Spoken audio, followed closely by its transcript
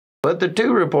But the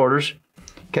two reporters,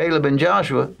 Caleb and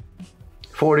Joshua,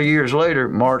 40 years later,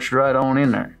 marched right on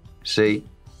in there. See?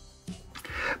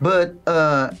 But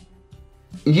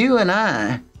you and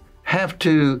I have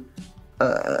to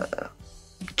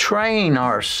train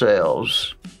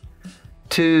ourselves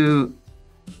to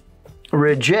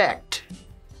reject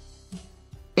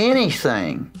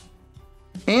anything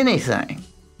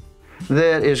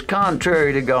that is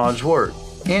contrary to God's Word.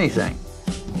 Anything.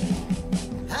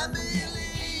 I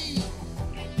believe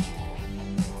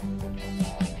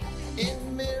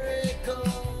in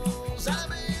miracles. I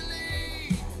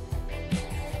believe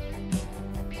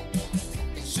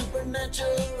in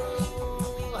supernatural.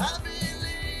 I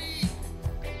believe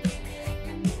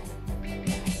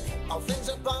all things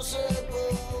are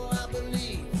possible. I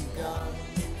believe in God.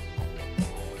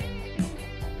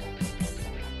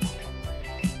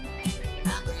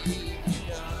 I believe in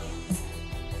God.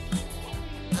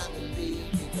 I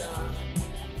believe in God.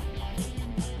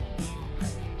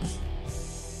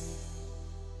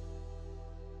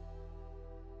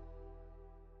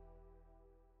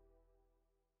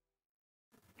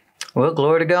 Well,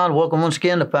 glory to God. Welcome once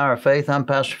again to Power of Faith. I'm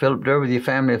Pastor Philip Derber with your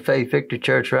Family of Faith Victory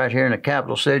Church right here in the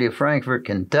capital city of Frankfort,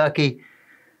 Kentucky.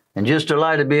 And just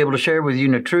delighted to be able to share with you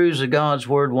the truths of God's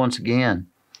Word once again.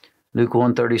 Luke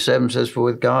 1:37 says, "For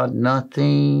with God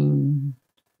nothing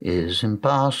is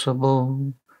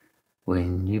impossible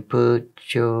when you put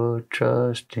your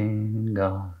trust in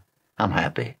God." I'm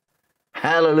happy.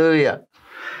 Hallelujah.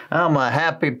 I'm a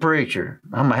happy preacher.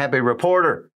 I'm a happy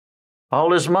reporter. All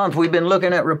this month we've been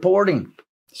looking at reporting.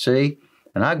 See?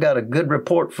 And I got a good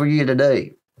report for you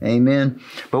today. Amen.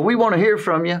 But we want to hear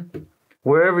from you.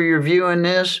 Wherever you're viewing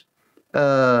this,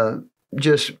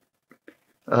 just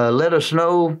let us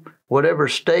know, whatever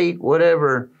state,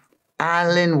 whatever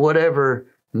island, whatever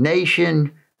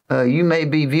nation you may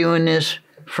be viewing this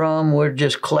from. We're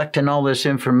just collecting all this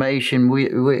information.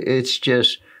 It's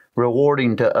just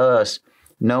rewarding to us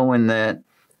knowing that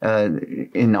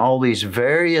in all these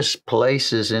various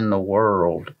places in the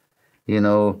world, you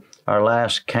know, our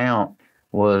last count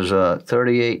was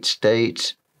 38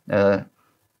 states.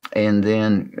 And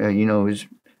then, you know,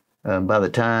 by the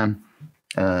time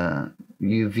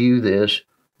you view this,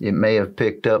 it may have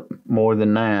picked up more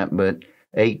than that, but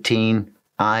 18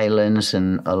 islands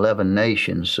and 11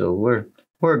 nations. So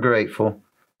we're grateful.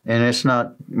 And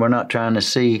we're not trying to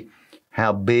see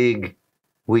how big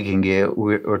we can get.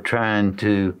 We're trying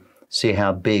to see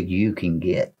how big you can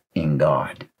get in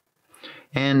God.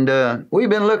 And we've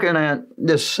been looking at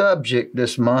this subject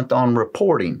this month on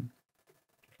reporting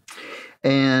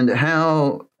and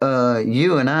how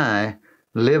you and I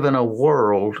live in a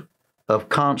world of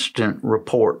constant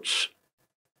reports.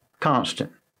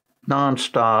 Constant,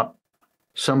 nonstop.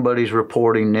 Somebody's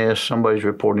reporting this, somebody's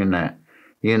reporting that.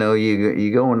 You know,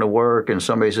 you go into work and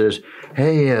somebody says,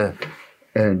 "Hey,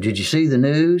 did you see the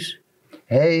news?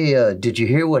 Hey, did you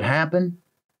hear what happened?"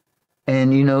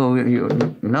 And you know,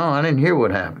 no, I didn't hear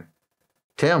what happened.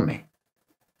 Tell me.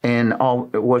 And all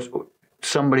what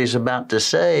somebody's about to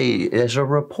say is a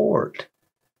report.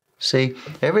 See,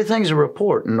 everything's a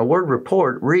report, and the word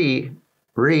report,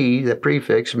 the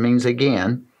prefix means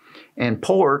again, and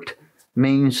port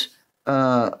means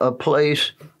a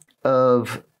place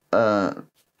of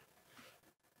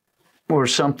where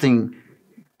something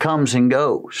comes and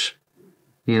goes.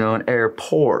 You know, an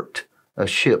airport, a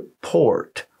ship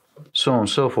port, so on and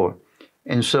so forth.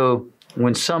 And so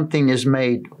when something is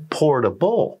made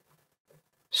portable,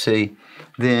 see,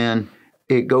 then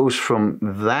it goes from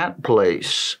that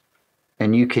place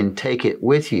and you can take it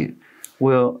with you.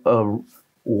 Well,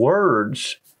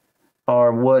 words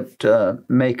are what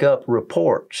make up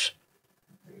reports.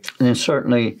 And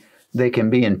certainly they can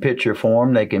be in picture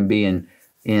form, they can be in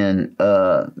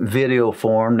video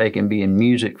form, they can be in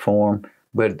music form,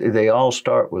 but they all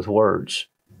start with words.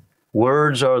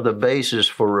 Words are the basis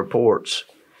for reports.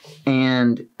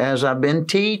 And as I've been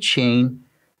teaching,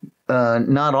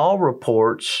 not all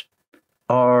reports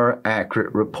are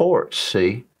accurate reports,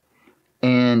 see?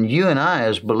 And you and I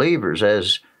as believers,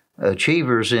 as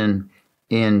achievers in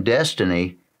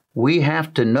destiny, we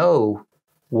have to know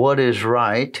what is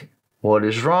right, what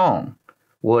is wrong,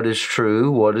 what is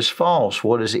true, what is false,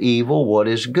 what is evil, what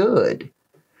is good.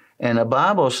 And the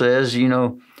Bible says, you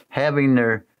know, having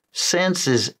their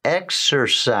senses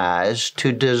exercised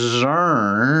to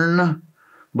discern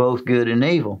both good and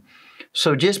evil.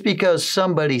 So just because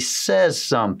somebody says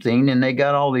something and they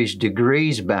got all these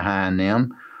degrees behind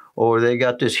them, or they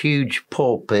got this huge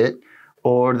pulpit,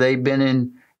 or they've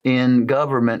been in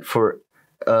government for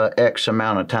X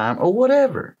amount of time, or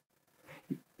whatever,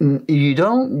 you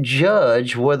don't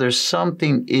judge whether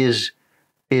something is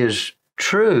is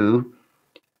true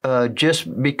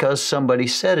just because somebody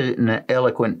said it in an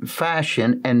eloquent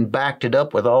fashion and backed it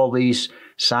up with all these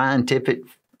scientific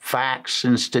facts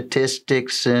and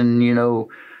statistics and,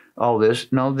 all this.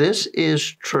 No, this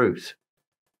is truth.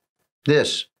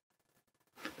 This.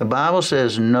 The Bible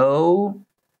says, know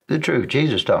the truth.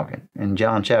 Jesus talking in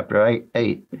John chapter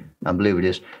 8, I believe it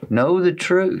is. Know the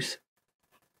truth,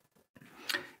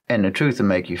 and the truth will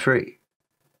make you free.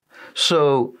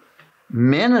 So,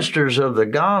 ministers of the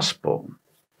gospel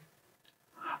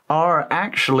are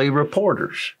actually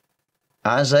reporters.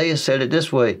 Isaiah said it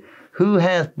this way, who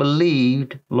hath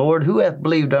believed, Lord, who hath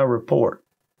believed our report?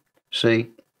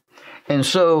 See? And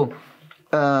so,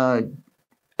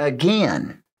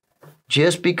 again,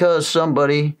 just because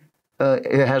somebody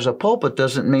has a pulpit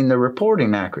doesn't mean they're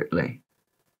reporting accurately.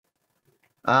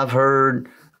 I've heard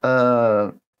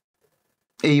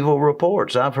evil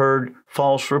reports. I've heard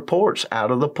false reports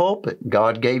out of the pulpit.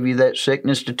 God gave you that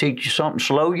sickness to teach you something,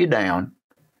 slow you down.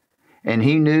 And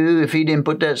he knew if he didn't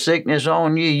put that sickness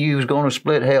on you, you was going to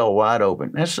split hell wide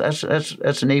open. That's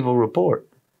an evil report.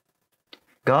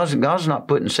 God's not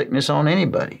putting sickness on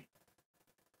anybody.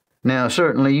 Now,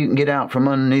 certainly you can get out from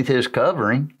underneath his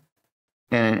covering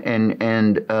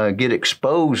and get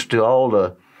exposed to all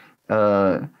the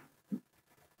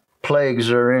plagues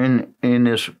that are in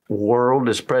this world,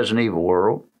 this present evil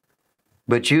world.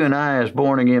 But you and I, as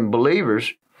born-again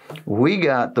believers, we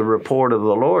got the report of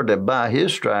the Lord that by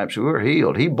his stripes we were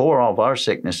healed. He bore all of our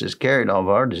sicknesses, carried all of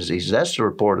our diseases. That's the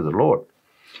report of the Lord.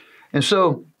 And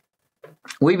so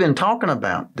we've been talking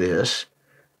about this,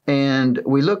 and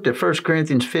we looked at 1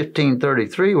 Corinthians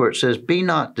 15:33, where it says, be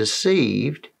not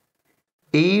deceived,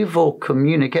 evil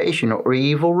communication or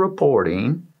evil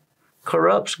reporting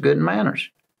corrupts good manners.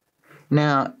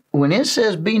 Now, when it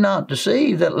says be not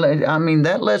deceived, that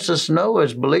lets us know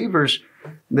as believers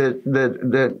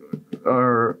that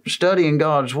are studying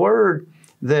God's Word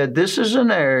that this is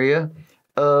an area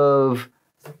of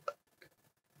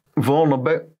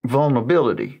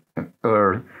vulnerability,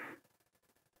 or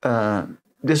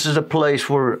this is a place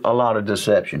where a lot of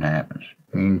deception happens.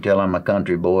 You can tell I'm a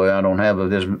country boy. I don't have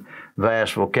this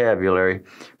vast vocabulary,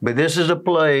 but this is a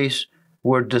place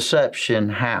where deception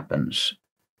happens.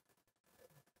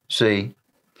 See?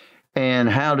 And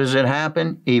how does it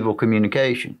happen? Evil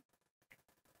communication.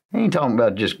 I ain't talking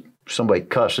about just somebody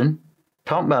cussing.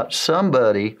 Talking about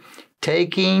somebody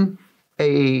taking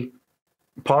a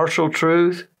partial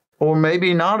truth, or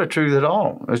maybe not a truth at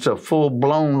all. It's a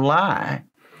full-blown lie,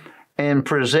 and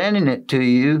presenting it to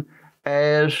you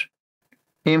as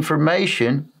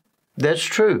information that's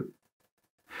true.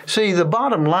 See, the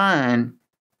bottom line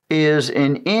is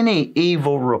in any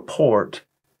evil report,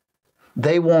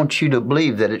 they want you to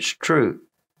believe that it's true.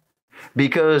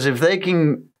 Because if they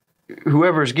can,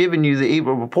 whoever's giving you the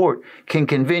evil report can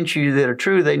convince you that it's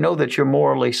true, they know that you're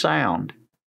morally sound.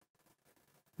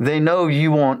 They know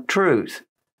you want truth.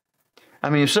 I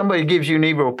mean, if somebody gives you an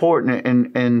evil report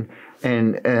and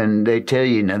they tell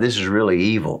you, now this is really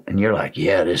evil, and you're like,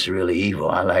 yeah, this is really evil,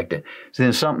 I like that, so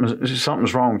then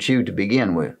something's wrong with you to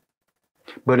begin with.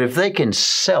 But if they can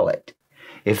sell it,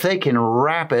 if they can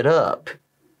wrap it up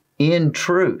in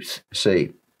truth,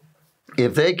 see,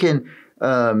 if they can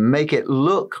make it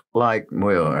look like,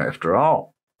 well, after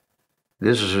all,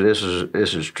 this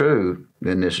is true,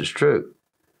 then this is true.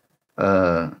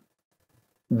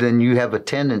 Then you have a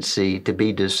tendency to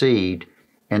be deceived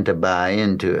and to buy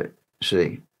into it.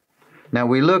 See. Now,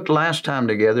 we looked last time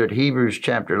together at Hebrews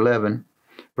chapter 11,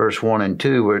 verse 1 and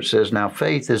 2, where it says, now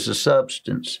faith is the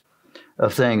substance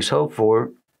of things hoped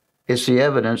for. It's the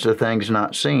evidence of things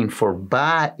not seen. For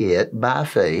by it, by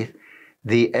faith,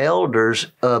 the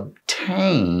elders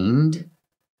obtained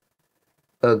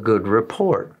a good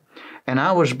report. And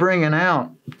I was bringing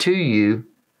out to you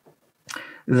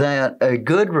that a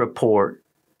good report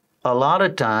a lot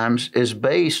of times is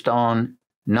based on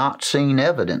not seen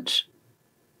evidence.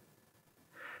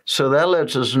 So that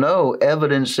lets us know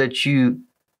evidence that you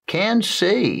can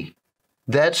see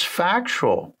that's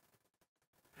factual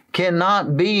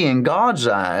cannot be, in God's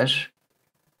eyes,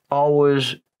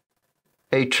 always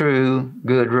a true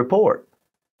good report.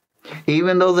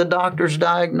 Even though the doctor's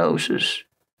diagnosis,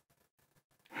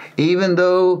 even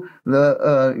though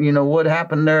the what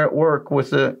happened there at work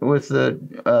with the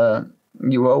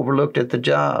you were overlooked at the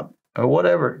job or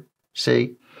whatever.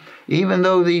 See, even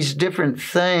though these different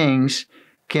things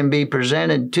can be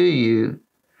presented to you,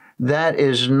 that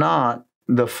is not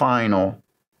the final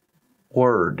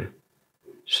word.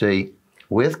 See,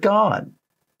 with God,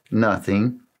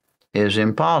 nothing is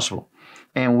impossible.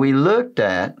 And we looked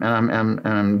at, and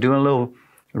I'm doing a little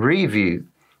review,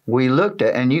 we looked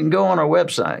at, and you can go on our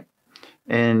website,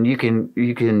 and you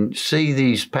can see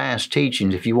these past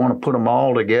teachings if you want to put them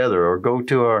all together, or go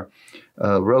to our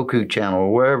Roku channel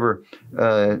or wherever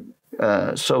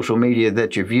social media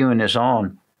that you're viewing this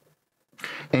on,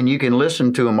 and you can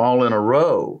listen to them all in a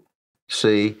row.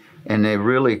 See, and they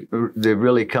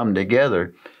really come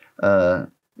together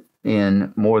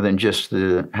in more than just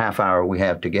the half hour we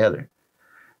have together.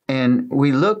 And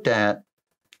we looked at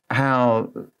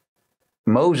how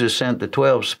Moses sent the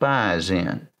 12 spies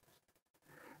in.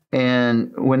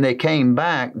 And when they came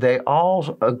back, they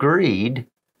all agreed.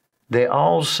 They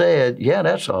all said, yeah,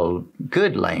 that's a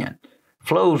good land.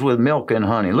 Flows with milk and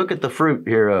honey. Look at the fruit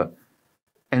here.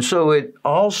 And so it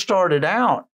all started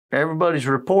out, everybody's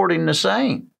reporting the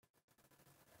same.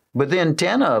 But then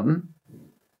 10 of them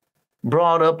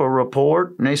brought up a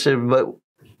report, and they said, but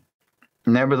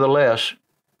nevertheless,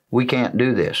 we can't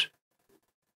do this.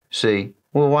 See?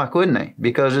 Well, why couldn't they?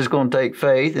 Because it's going to take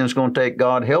faith, and it's going to take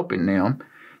God helping them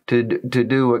to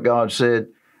do what God said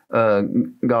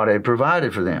God had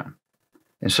provided for them.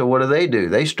 And so what do?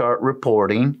 They start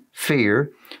reporting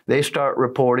fear. They start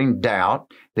reporting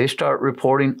doubt. They start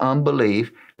reporting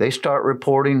unbelief. They start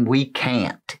reporting we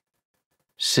can't.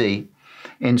 See?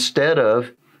 Instead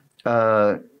of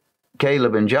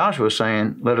Caleb and Joshua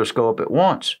saying, let us go up at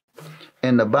once.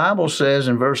 And the Bible says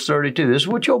in verse 32, this is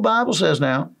what your Bible says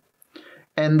now,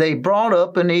 and they brought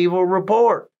up an evil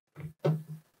report.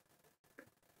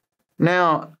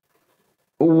 Now,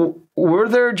 were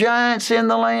there giants in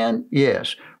the land?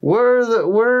 Yes.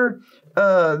 Were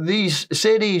these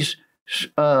cities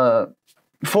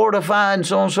fortified and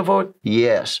so on and so forth?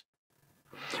 Yes.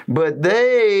 But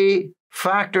they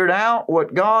factored out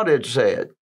what God had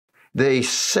said. They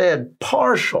said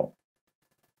partial.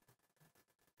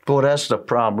 Boy, that's the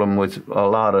problem with a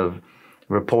lot of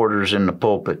reporters in the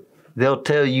pulpit. They'll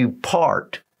tell you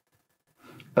part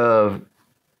of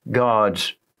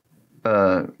God's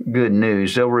good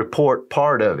news. They'll report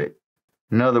part of it.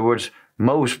 In other words,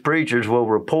 most preachers will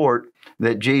report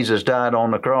that Jesus died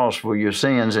on the cross for your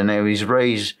sins and that he's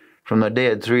raised from the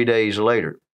dead 3 days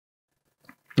later.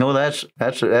 No, that's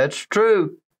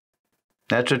true.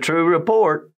 That's a true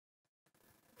report.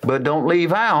 But don't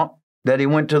leave out that he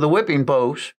went to the whipping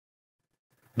post.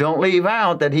 Don't leave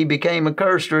out that he became a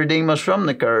curse to redeem us from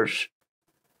the curse.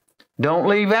 Don't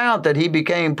leave out that he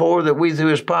became poor that we through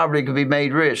his poverty could be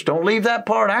made rich. Don't leave that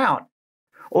part out,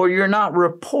 or you're not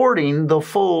reporting the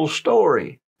full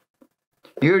story.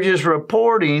 You're just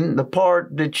reporting the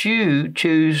part that you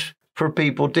choose for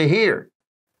people to hear.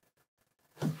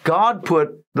 God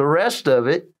put the rest of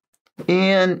it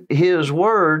in his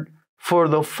word for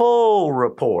the full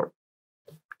report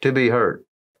to be heard.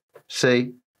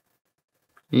 See?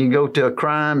 You go to a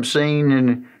crime scene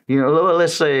and,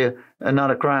 let's say,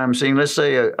 not a crime scene, let's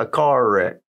say a car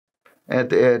wreck at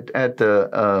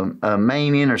the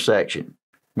main intersection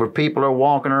where people are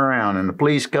walking around, and the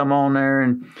police come on there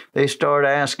and they start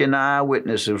asking the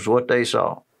eyewitnesses what they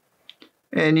saw.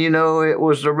 And, it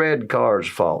was the red car's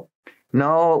fault.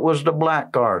 No, it was the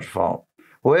black car's fault.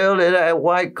 Well, that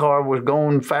white car was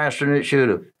going faster than it should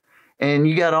have. And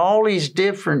you got all these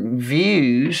different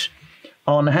views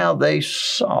on how they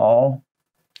saw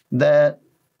that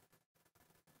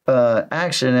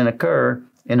accident occur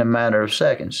in a matter of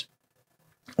seconds.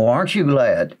 Well, aren't you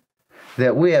glad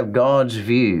that we have God's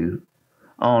view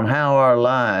on how our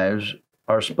lives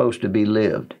are supposed to be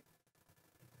lived?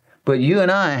 But you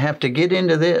and I have to get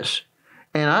into this.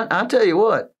 And I tell you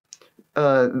what,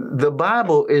 the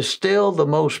Bible is still the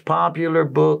most popular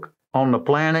book on the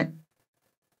planet,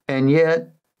 and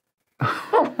yet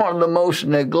one of the most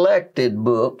neglected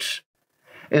books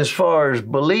as far as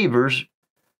believers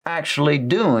actually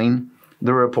doing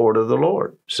the report of the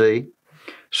Lord. See?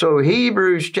 So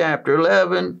Hebrews chapter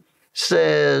 11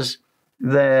 says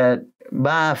that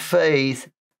by faith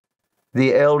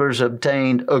the elders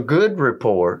obtained a good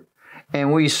report.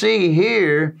 And we see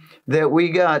here that we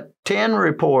got 10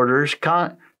 reporters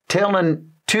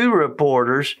telling 2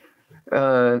 reporters,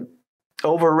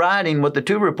 overriding what the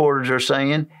 2 reporters are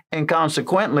saying, and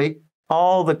consequently,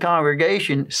 all the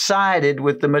congregation sided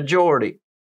with the majority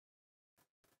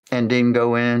and didn't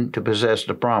go in to possess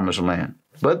the promised land.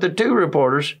 But the 2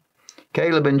 reporters,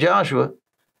 Caleb and Joshua,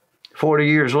 40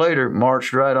 years later,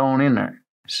 marched right on in there.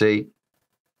 See?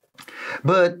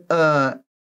 But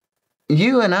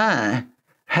you and I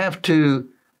have to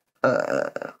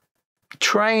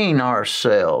train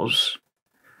ourselves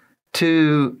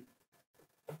to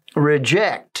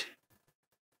reject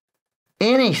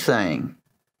anything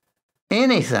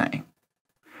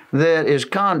that is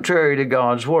contrary to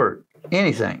God's word.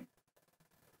 Anything.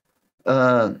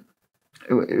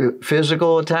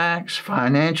 physical attacks,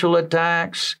 financial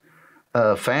attacks,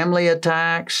 family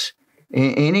attacks,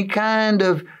 any kind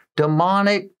of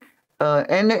demonic,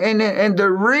 and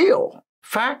they're real,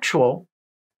 factual.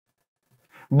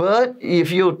 But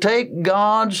if you'll take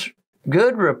God's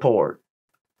good report,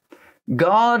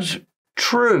 God's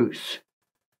truth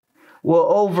will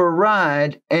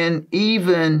override and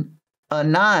even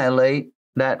annihilate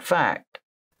that fact.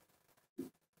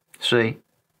 See?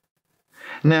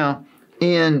 Now,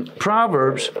 in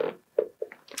Proverbs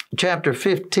chapter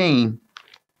 15,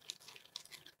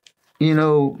 you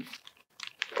know,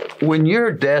 when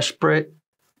you're desperate,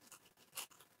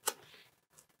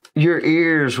 your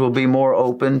ears will be more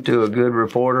open to a good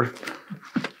reporter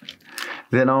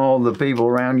than all the people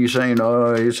around you saying,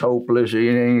 oh, it's hopeless.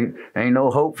 It ain't no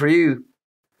hope for you.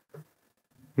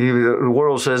 The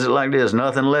world says it like this,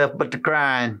 nothing left but the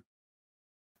crying.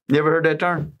 You ever heard that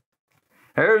term?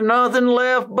 There's nothing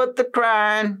left but the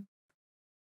crying.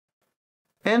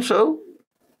 And so,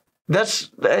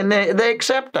 they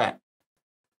accept that.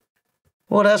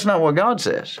 Well, that's not what God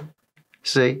says.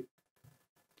 See?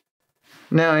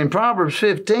 Now, in Proverbs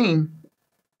 15,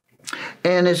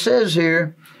 and it says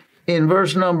here in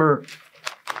verse number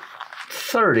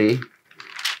 30,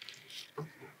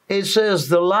 it says,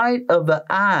 the light of the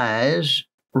eyes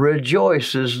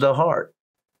rejoices the heart.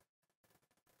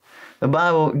 The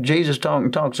Bible, Jesus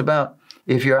talks about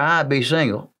if your eye be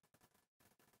single,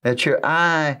 that your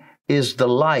eye is the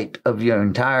light of your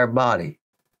entire body.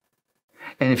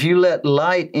 And if you let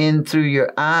light in through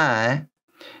your eye,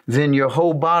 then your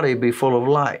whole body will be full of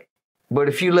light. But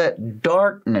if you let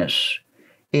darkness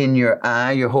in your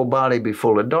eye, your whole body will be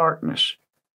full of darkness.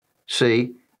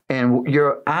 See? And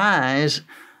your eyes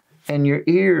and your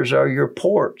ears are your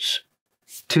ports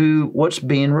to what's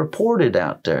being reported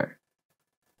out there.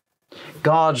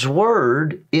 God's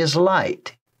word is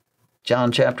light.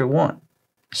 John chapter 1.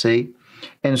 See?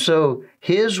 And so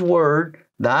his word,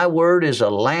 thy word is a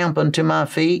lamp unto my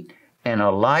feet and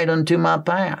a light unto my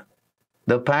path.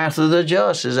 The path of the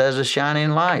just is as a shining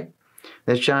light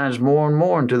that shines more and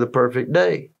more into the perfect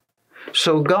day.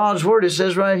 So God's word, it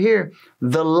says right here,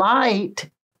 the light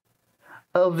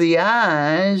of the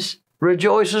eyes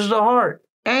rejoices the heart,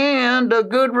 and a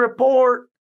good report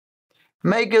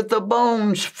maketh the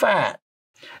bones fat.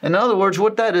 In other words,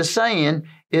 what that is saying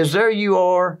is there you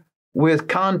are with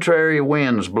contrary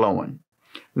winds blowing.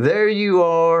 There you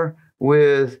are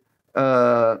with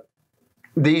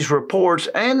these reports,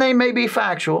 and they may be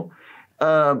factual,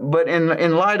 but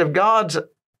in light of God's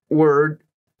word,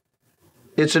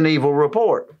 it's an evil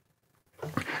report.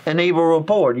 An evil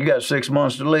report. You got 6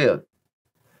 months to live,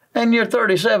 and you're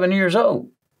 37 years old.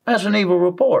 That's an evil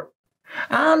report.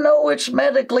 I know it's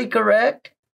medically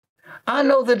correct. I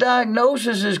know the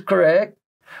diagnosis is correct,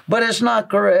 but it's not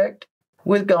correct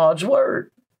with God's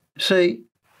word. See,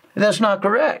 that's not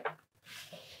correct.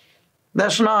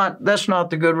 That's not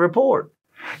the good report.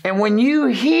 And when you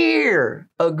hear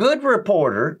a good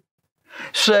reporter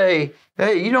say,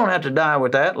 hey, you don't have to die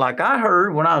with that, like I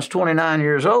heard when I was 29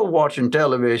 years old watching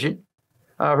television,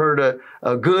 I heard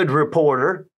a good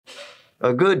reporter,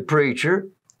 a good preacher,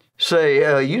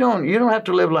 say, you don't have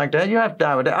to live like that. You don't have to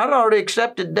die with that. I'd already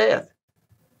accepted death.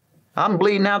 I'm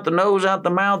bleeding out the nose, out the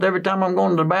mouth. Every time I'm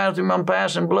going to the bathroom, I'm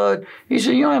passing blood. He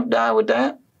said, you don't have to die with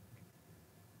that.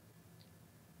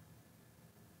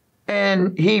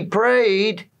 And he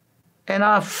prayed, and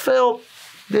I felt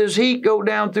this heat go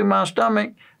down through my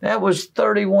stomach. That was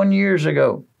 31 years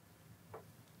ago.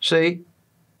 See?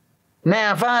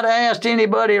 Now, if I'd asked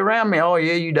anybody around me, oh,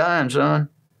 yeah, you dying, son.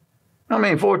 I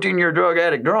mean, 14-year drug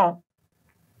addict drunk.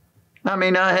 I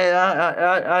mean,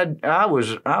 I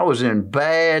was in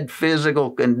bad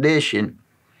physical condition,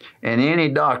 and any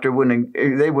doctor wouldn't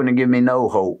have given me no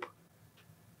hope.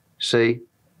 See?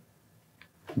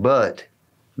 But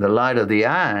the light of the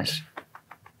eyes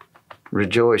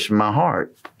rejoiced in my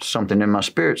heart. Something in my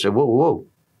spirit said, whoa,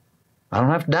 I don't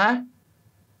have to die.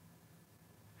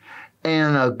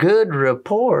 And a good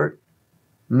report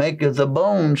maketh the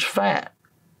bones fat.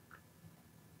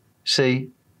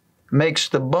 See? Makes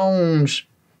the bones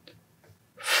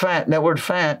fat. That word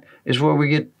fat is where we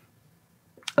get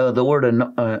the word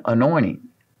anointing.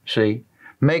 See?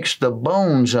 Makes the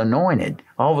bones anointed.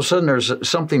 All of a sudden there's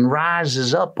something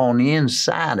rises up on the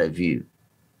inside of you.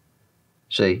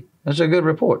 See? That's a good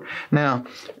report. Now,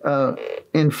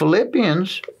 in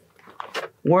Philippians,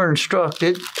 we're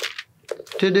instructed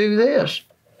to do this.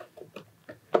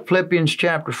 Philippians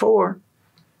chapter 4,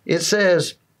 it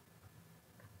says,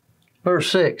 verse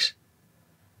 6,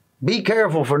 be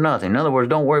careful for nothing. In other words,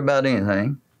 don't worry about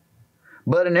anything,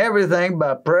 But in everything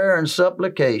by prayer and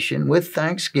supplication with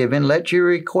thanksgiving, let your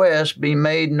requests be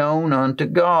made known unto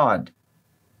God.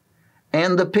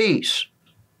 And the peace,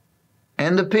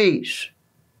 and the peace,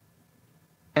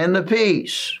 and the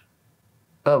peace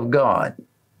of God,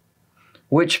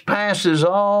 which passes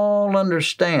all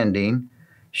understanding,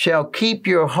 shall keep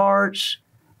your hearts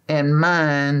and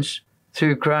minds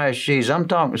through Christ Jesus. I'm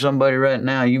talking to somebody right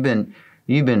now. You've been,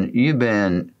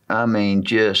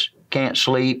 just can't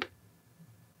sleep.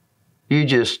 You're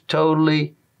just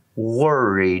totally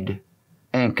worried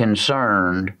and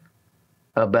concerned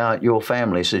about your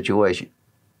family situation.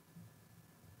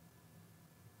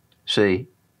 See?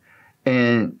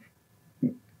 And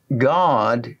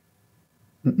God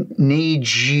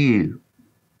needs you.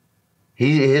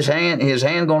 His hand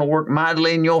going to work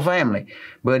mightily in your family,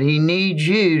 but He needs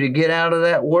you to get out of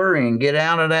that worry and get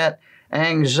out of that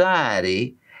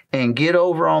anxiety and get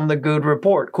over on the good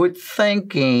report. Quit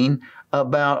thinking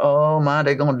about, oh my,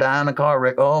 they're going to die in a car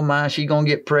wreck. Oh my, she's going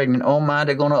to get pregnant. Oh my,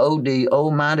 they're going to OD.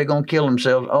 Oh my, they're going to kill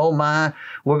themselves. Oh my,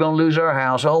 we're going to lose our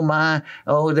house. Oh my,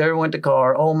 oh, there went the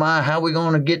car. Oh my, how are we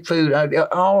going to get food?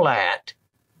 All that.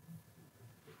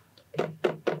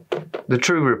 The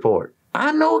true report.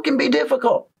 I know it can be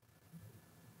difficult.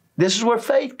 This is where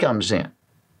faith comes in.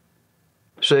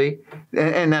 See?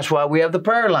 And that's why we have the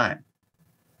prayer line.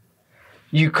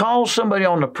 You call somebody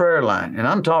on the prayer line, and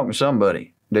I'm talking to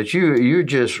somebody that you're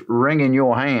just wringing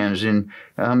your hands, and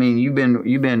I mean you've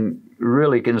been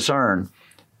really concerned.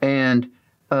 And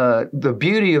the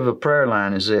beauty of a prayer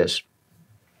line is this: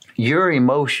 your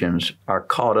emotions are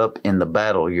caught up in the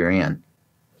battle you're in.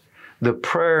 The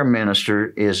prayer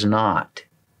minister is not.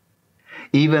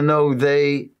 Even though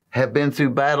they have been through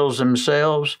battles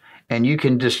themselves, and you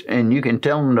can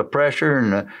tell them the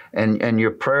pressure and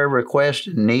your prayer request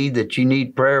and need that you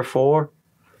need prayer for,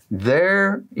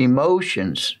 their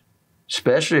emotions,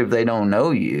 especially if they don't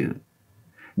know you,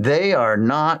 they are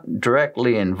not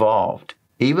directly involved.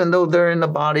 Even though they're in the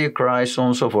body of Christ, so on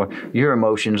and so forth, your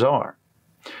emotions are.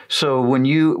 So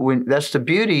when that's the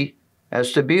beauty.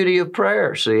 That's the beauty of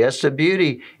prayer, see. That's the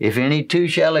beauty. If any two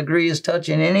shall agree as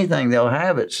touching anything, they'll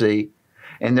have it, see.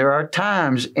 And there are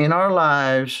times in our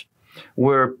lives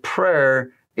where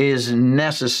prayer is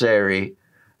necessary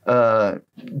to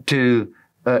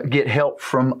get help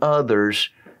from others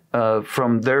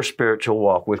from their spiritual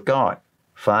walk with God.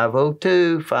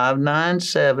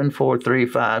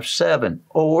 502-597-4357.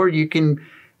 Or you can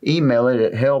email it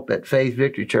at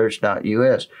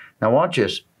help@faithvictorychurch.us. Now watch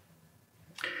this.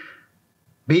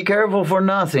 Be careful for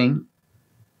nothing,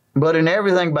 but in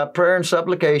everything by prayer and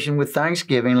supplication with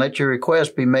thanksgiving, let your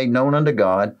requests be made known unto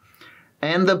God,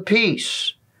 and the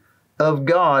peace of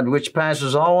God, which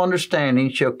passes all understanding,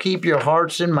 shall keep your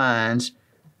hearts and minds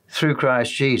through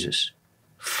Christ Jesus.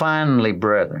 Finally,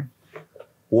 brethren,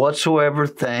 whatsoever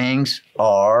things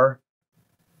are,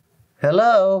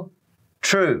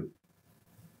 true.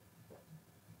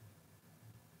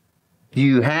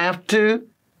 You have to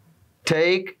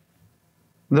take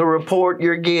the report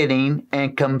you're getting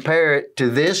and compare it to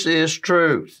this is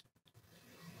truth.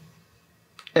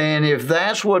 And if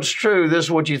that's what's true, this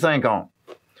is what you think on.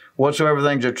 Whatsoever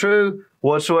things are true,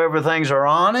 whatsoever things are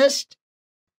honest.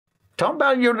 Talk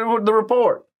about the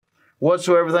report.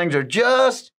 Whatsoever things are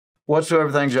just, whatsoever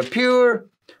things are pure,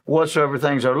 whatsoever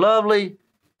things are lovely,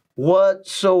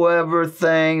 whatsoever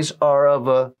things are of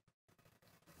a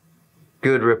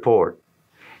good report.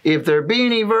 If there be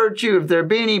any virtue, if there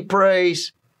be any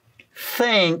praise,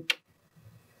 think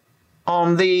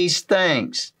on these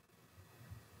things.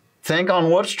 Think on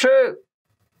what's true.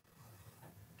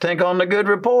 Think on the good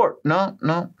report. No.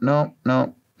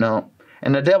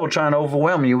 And the devil trying to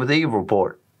overwhelm you with the evil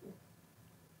report.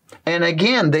 And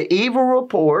again, the evil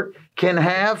report can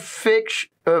have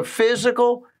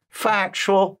physical,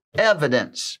 factual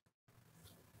evidence.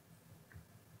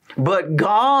 But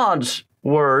God's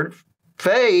word,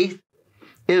 faith,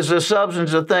 is the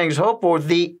substance of things hoped for,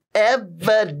 the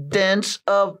evidence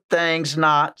of things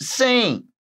not seen.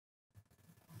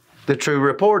 The true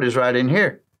report is right in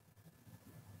here.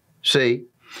 See?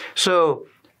 So,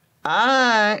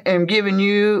 I am giving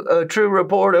you a true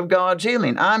report of God's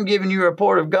healing. I'm giving you a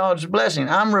report of God's blessing.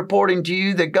 I'm reporting to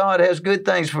you that God has good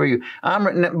things for you.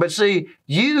 But see,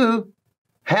 you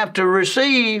have to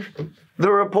receive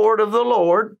the report of the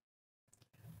Lord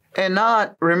and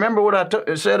not, remember what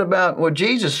I said about what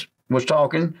Jesus was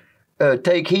talking,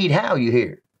 take heed how you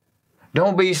hear.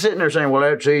 Don't be sitting there saying, well,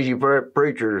 that's easy for a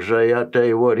preacher to say. I tell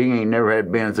you what, he ain't never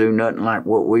had been through nothing like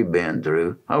what we've been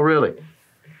through. Oh, really?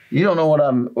 You don't know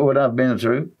what I've been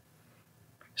through.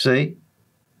 See,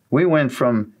 we went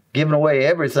from giving away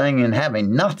everything and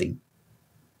having nothing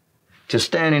to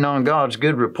standing on God's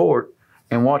good report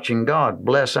and watching God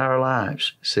bless our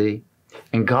lives. See?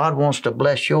 And God wants to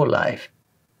bless your life.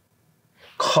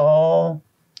 Call.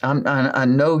 I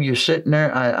know you're sitting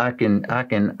there. I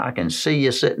can see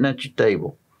you sitting at your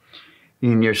table.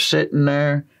 And you're sitting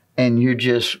there and you're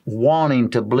just wanting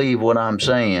to believe what I'm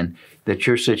saying, that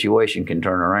your situation can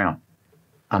turn around.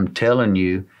 I'm telling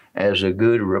you, as a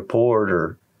good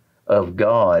reporter of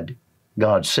God,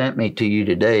 God sent me to you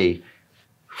today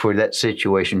for that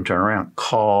situation to turn around.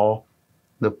 Call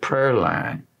the prayer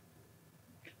line,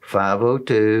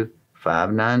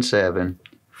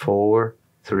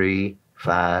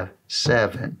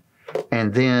 502-597-4357.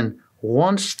 And then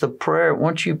once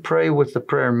you pray with the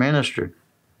prayer minister,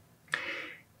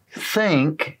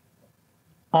 think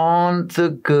on the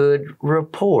good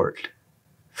report.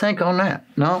 Think on that.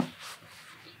 Nope,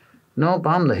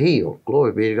 I'm the healed.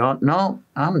 Glory be to God. No,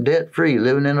 I'm debt-free,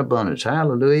 living in abundance.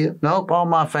 Hallelujah. Nope, all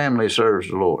my family serves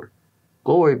the Lord.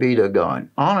 Glory be to God.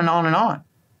 On and on and on.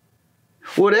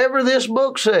 Whatever this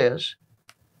book says,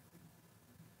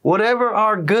 whatever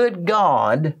our good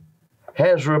God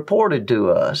has reported to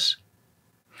us,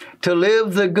 to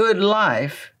live the good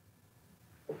life.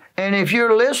 And if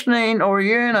you're listening or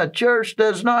you're in a church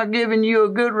that's not giving you a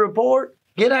good report,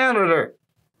 get out of there.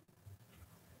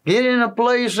 Get in a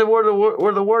place where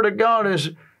the Word of God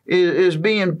is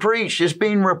being preached, it's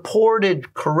being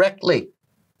reported correctly.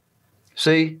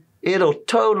 See, it'll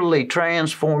totally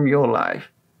transform your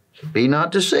life. Be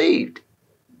not deceived.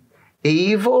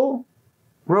 Evil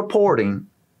reporting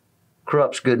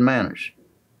corrupts good manners.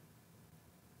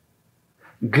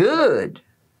 Good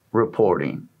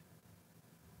reporting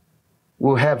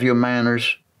will have your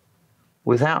manners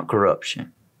without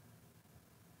corruption.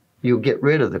 You'll get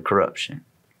rid of the corruption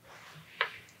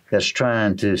that's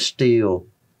trying to steal,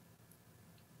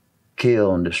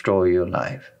 kill, and destroy your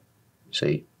life.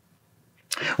 See?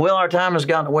 Well, our time has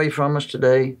gotten away from us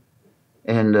today.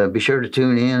 And be sure to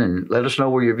tune in and let us know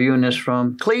where you're viewing this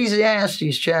from.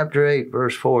 Ecclesiastes chapter 8,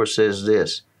 verse 4 says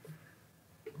this.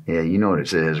 Yeah, you know what it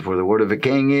says. Where the word of a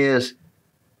king is,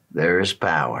 there is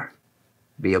power.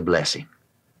 Be a blessing.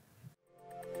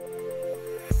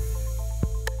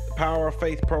 The Power of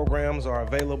Faith programs are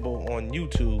available on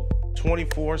YouTube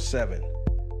 24/7,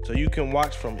 so you can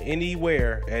watch from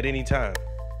anywhere at any time.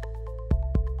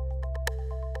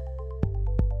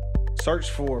 Search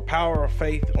for Power of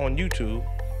Faith on YouTube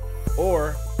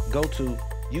or go to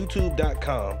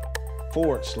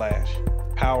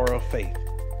youtube.com/Power of Faith.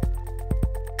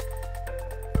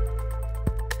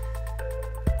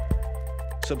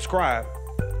 Subscribe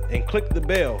and click the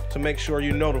bell to make sure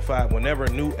you're notified whenever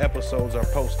new episodes are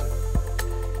posted.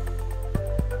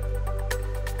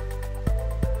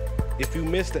 If you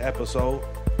missed the episode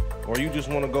or you just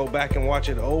want to go back and watch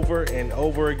it over and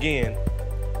over again,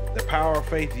 the Power of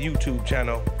Faith YouTube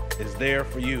channel is there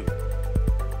for you.